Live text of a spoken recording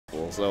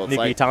Sickle. So it's Nicky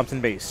like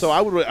Thompson base. So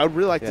I would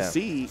really like to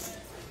see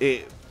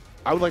it.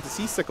 I would like to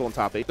see Sickle in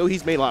top 8, though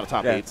he's made a lot of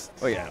top 8s.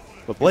 Oh yeah.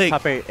 But Blake,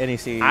 top 8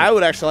 NEC. I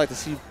would actually like to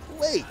see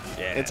Blake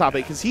in top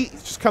 8 because he's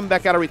just coming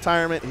back out of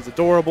retirement. He's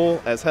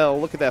adorable as hell.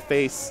 Look at that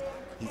face.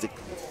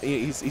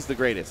 He's the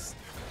greatest.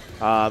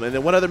 And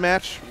then one other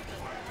match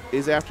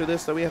is after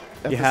this that we have.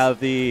 You have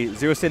the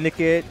Zero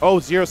Syndicate. Oh,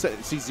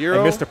 see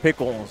Zero. And Mr.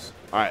 Pickles.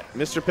 All right,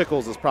 Mr.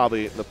 Pickles is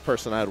probably the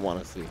person I'd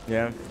want to see.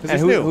 Yeah. And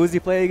who does he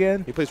play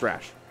again? He plays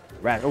Rash.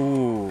 Rash.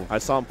 Ooh. I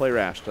saw him play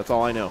Rash. That's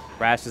all I know.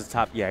 Rash is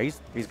top. Yeah,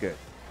 he's good.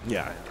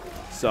 Yeah.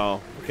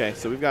 So, okay,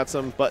 so we've got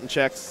some button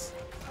checks.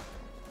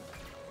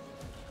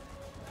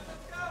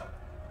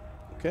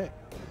 Okay.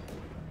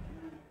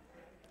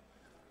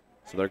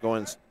 So they're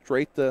going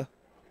straight to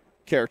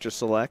character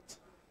select.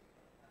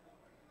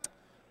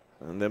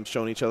 And them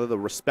showing each other the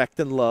respect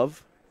and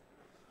love.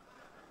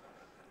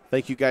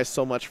 Thank you guys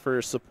so much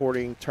for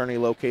supporting Tourney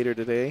Locator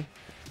today.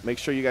 Make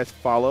sure you guys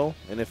follow.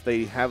 And if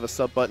they have a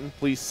sub button,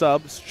 please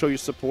sub, show your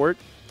support.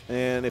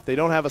 And if they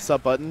don't have a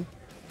sub button,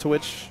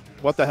 Twitch,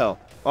 what the hell?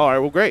 All right,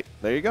 well, great.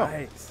 There you go.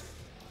 Nice.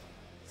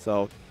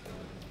 So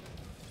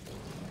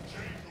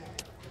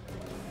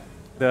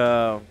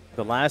the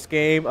last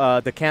game,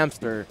 the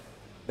Camster,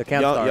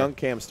 young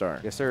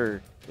Camstar, yes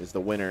sir, is the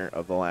winner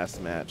of the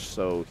last match.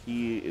 So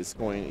he's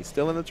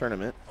still in the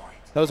tournament.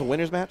 That was a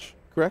winners match,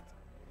 correct?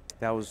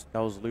 That was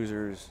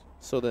losers.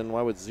 So then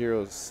why would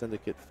Zero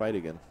Syndicate fight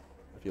again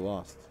if you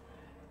lost?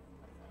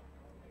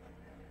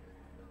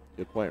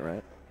 Good point,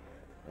 right?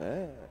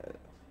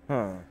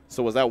 Huh.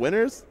 So was that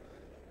winners?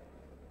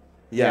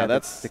 Yeah,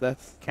 that's the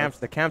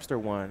Camster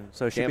one.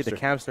 So it should be the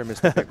Camster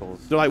Mr.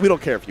 Pickles. They're like, we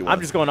don't care if you win. I'm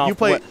just going off. You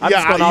play. I'm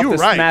just going off you're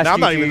this right. Smash I'm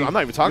not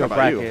GG even talking about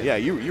bracket. you. Yeah,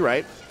 you're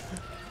right.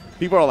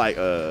 People are like,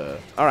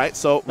 all right.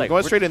 So we're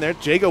going straight in there.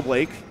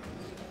 JagoBlake.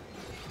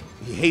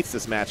 He hates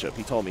this matchup.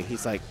 He told me.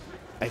 He's like,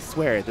 I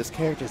swear this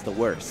character's the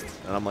worst.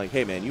 And I'm like,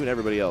 hey man, you and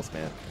everybody else,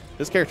 man.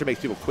 This character makes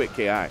people quit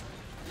KI. All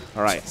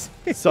right.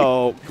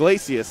 So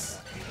Glacius,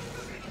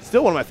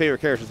 still one of my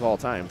favorite characters of all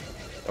time.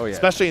 Oh yeah.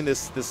 Especially in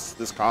this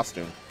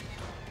costume.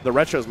 The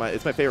retro is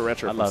it's my favorite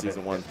retro from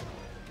season 1.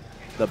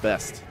 The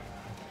best.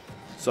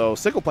 So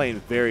Sickle playing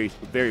very,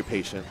 very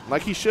patient,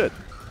 like he should.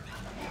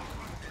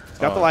 He's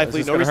got the life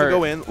lead, no reason to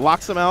go in.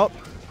 Locks him out.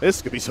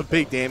 This could be some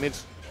big damage.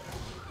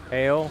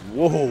 Hail.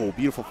 Whoa,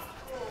 beautiful.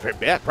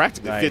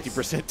 Practically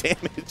 50%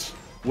 damage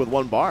with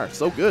 1 bar.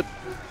 So good.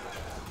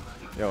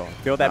 Yo,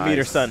 build that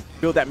meter, son.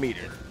 Build that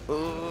meter.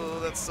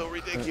 Oh, that's so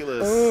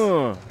ridiculous.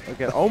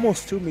 Okay,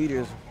 almost 2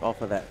 meters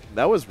off of that.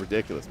 That was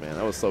ridiculous, man.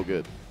 That was so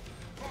good.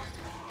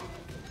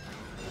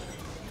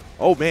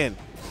 Oh, man.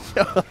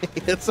 Yo, what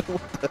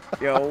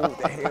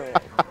the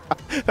hell?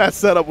 That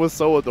setup was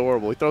so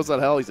adorable. He throws that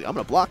hell. He's like, I'm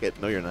going to block it.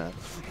 No, you're not.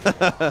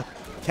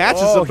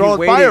 Catches him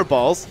throwing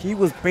fireballs. He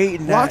was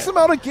baiting that. Locks him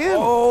out again.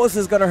 Oh, this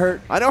is going to hurt.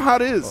 I know how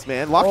it is,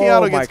 man. Locking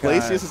out against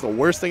Glacius is the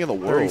worst thing in the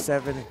world.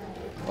 37.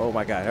 Oh,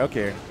 my God.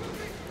 Okay.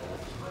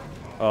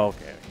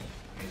 Okay.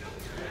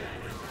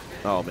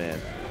 Oh, man.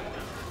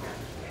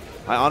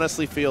 I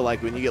honestly feel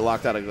like when you get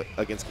locked out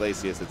against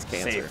Glacius, it's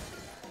cancer.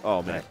 Safe.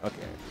 Oh, man. Okay.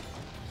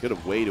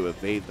 Good way to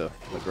evade the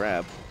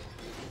grab.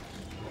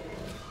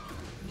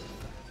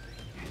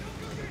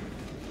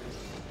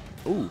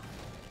 Ooh.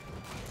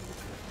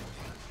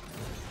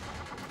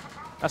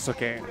 That's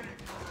okay.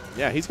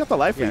 Yeah, he's got the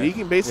life lead. He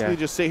can basically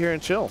just sit here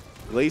and chill.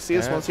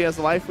 Glacius, once he has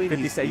the life lead,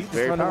 he's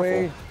very powerful.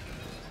 Away.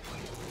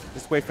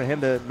 Just wait for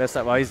him to mess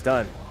up while he's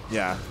done.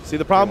 Yeah. See,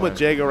 the problem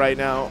with Jago right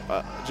now,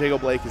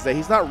 JagoBlake, is that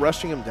he's not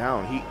rushing him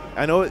down.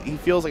 I know he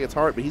feels like it's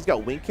hard, but he's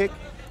got wing kick.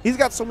 He's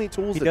got so many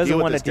tools to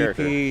deal with this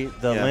character. He doesn't want to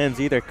DP the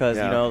lens either because,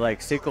 you know,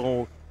 like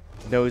Sickle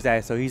knows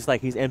that. So he's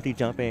empty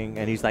jumping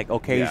and he's like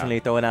occasionally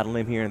throwing out a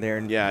limb here and there.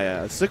 And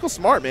yeah. Sickle's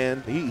smart,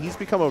 man. He's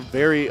become a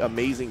very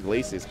amazing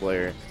Glacius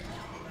player.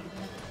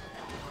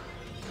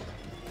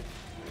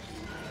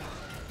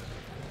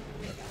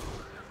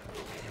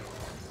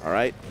 All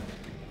right.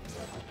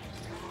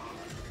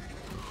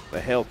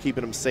 The Hail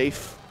keeping him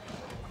safe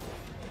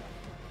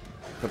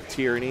from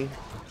Tyranny.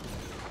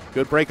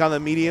 Good break on the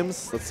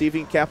mediums. Let's see if he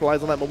can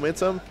capitalize on that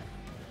momentum,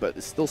 but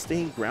it's still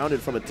staying grounded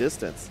from a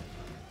distance.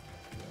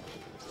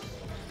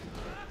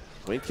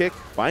 Wing kick,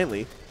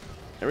 finally.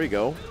 There we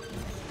go.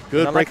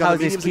 Good break on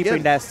the mediums again.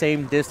 Keeping that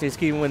same distance,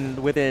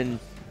 keeping within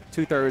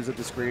 2/3 of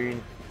the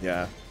screen.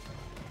 Yeah.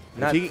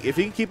 If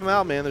he can keep him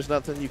out, man, there's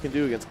nothing you can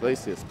do against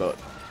Glacius, but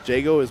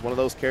Jago is one of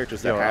those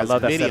characters that has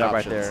many options.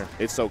 Right there.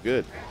 It's so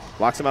good.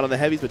 Locks him out on the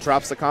heavies, but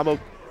drops the combo.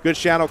 Good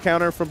shadow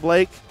counter from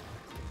Blake.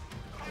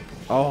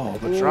 Oh,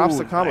 but drops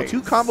the combo. Nice.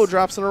 2 combo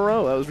drops in a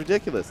row. That was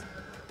ridiculous.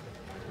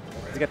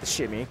 He got the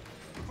shimmy.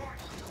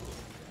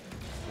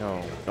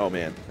 No. Oh,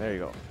 man. There you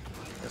go.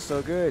 That's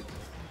so good.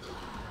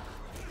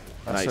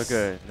 That's nice. so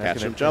good.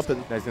 Catch him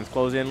jumping. That's going to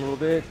close in a little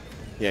bit.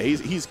 Yeah,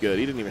 he's good.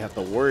 He didn't even have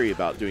to worry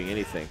about doing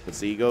anything. But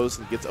see, he goes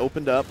and gets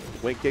opened up.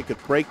 Wing kick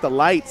could break the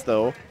lights,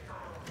 though.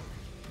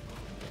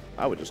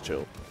 I would just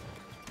chill.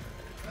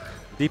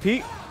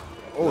 DP?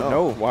 Oh,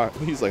 no. Why?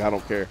 He's like, I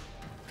don't care.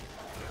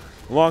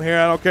 Long hair,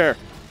 I don't care.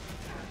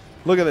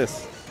 Look at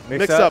this.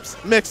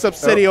 Mix-up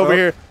city over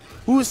here.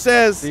 Who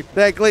says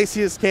that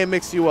Glacius can't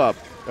mix you up?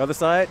 Other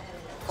side.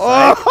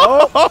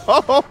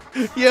 Oh!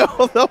 Yo,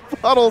 the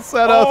puddle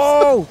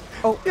setups.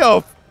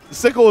 Yo,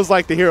 Sickle is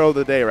like the hero of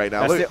the day right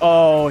now.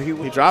 Look.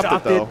 He dropped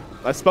it, though.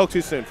 I spoke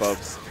too soon,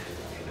 folks.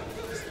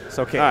 It's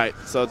okay. All right,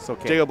 so it's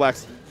okay.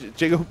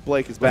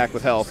 JagoBlake is back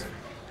with health.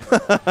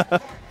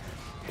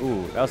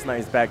 Ooh, that was a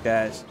nice back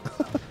dash.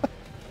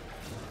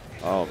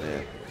 Oh,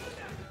 man.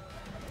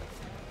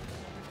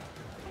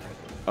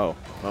 Oh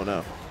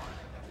no.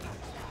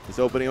 He's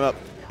opening him up,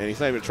 and he's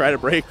not even trying to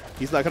break.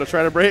 He's not going to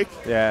try to break?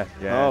 Yeah.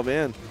 Oh,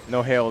 man.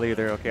 No hail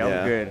either. Okay,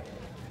 I'm good.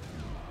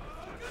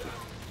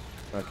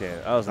 Okay,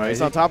 that was nice.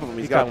 He's on top of him.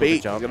 He's got bait.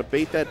 He's going to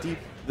bait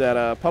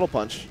that puddle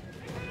punch.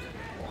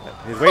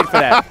 He's waiting for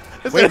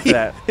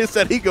that.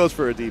 Instead, he goes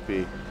for a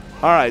DP.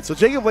 All right, so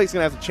JagoBlake's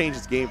going to have to change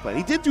his game plan.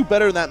 He did do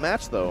better in that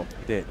match, though.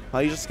 He did.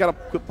 You just got to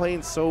quit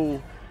playing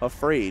so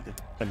afraid.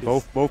 And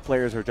both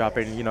players are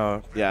dropping,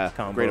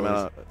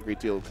 combos. Great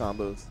deal of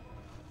combos.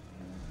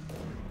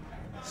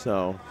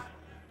 So,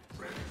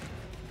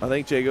 I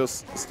think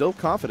Jago's still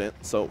confident.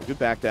 So, good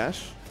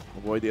backdash.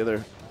 Avoid the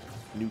other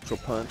neutral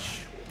punch.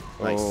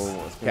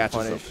 Nice.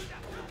 Catches him.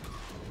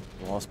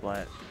 Wall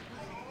splat.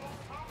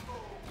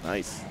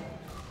 Nice.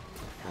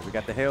 And we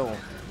got the hill.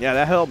 Yeah,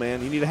 that hill,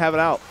 man. You need to have it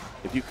out.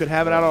 If you could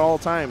have it out at all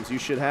times, you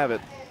should have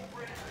it.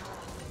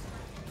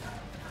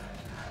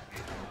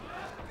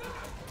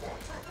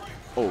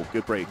 Oh,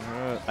 good break.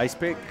 Ice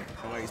pick.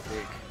 Oh, ice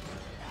pick.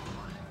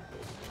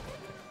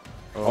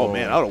 Oh,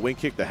 man, I would have wing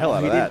kicked the hell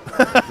out of that.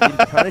 He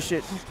didn't punish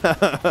it.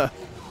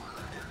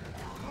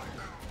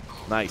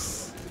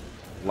 Nice.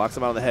 Locks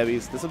him out of the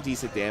heavies. Does some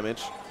decent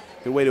damage.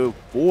 Good way to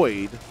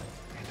avoid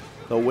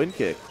the wind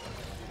kick.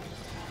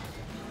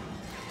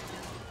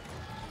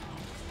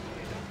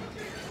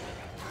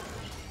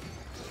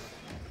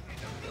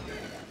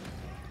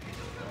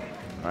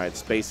 All right,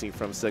 spacing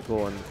from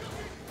Sickle and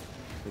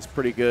is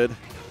pretty good.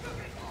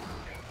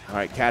 All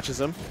right, catches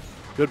him.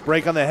 Good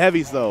break on the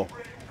heavies, though.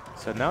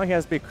 So now he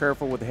has to be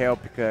careful with the hail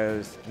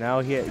because now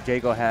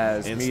Jago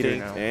has instinct meter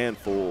now. And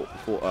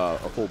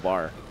a full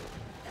bar.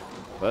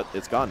 But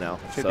it's gone now.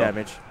 Good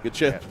damage. Good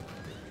chip. Yeah.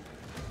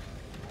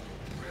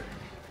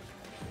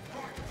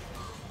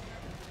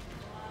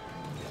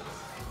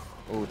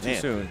 Oh, too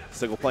soon.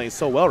 Sickle playing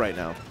so well right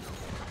now.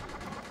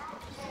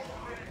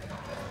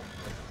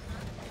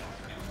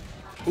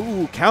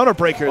 Ooh, counter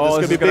breaker. This is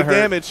going to be big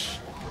damage.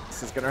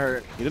 This is going to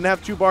hurt. He didn't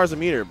have 2 bars a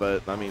meter,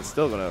 but, I mean,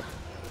 still going to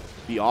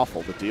be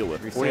awful to deal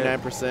with.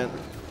 49%.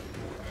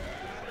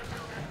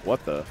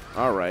 What the?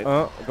 All right.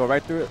 Go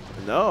right through it.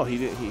 No, he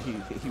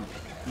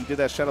did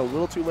that shot a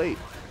little too late.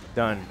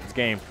 Done. It's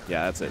game.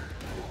 Yeah, that's it.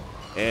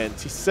 And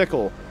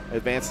Sickle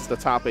advances to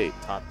top 8.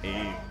 Top 8.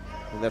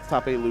 And that's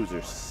top 8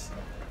 losers.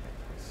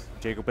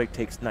 JagoBlake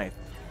takes 9th.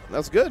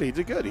 That's good. He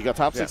did good. He got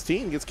top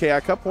 16, gets KI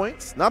Cup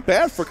points. Not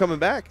bad for coming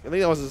back. I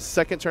think that was his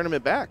 2nd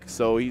tournament back,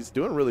 so he's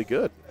doing really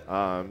good.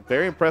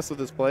 Very impressed with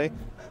his play.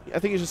 I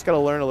think he's just got to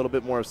learn a little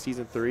bit more of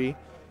Season 3.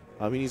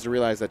 He needs to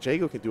realize that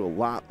Jago can do a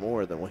lot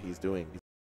more than what he's doing.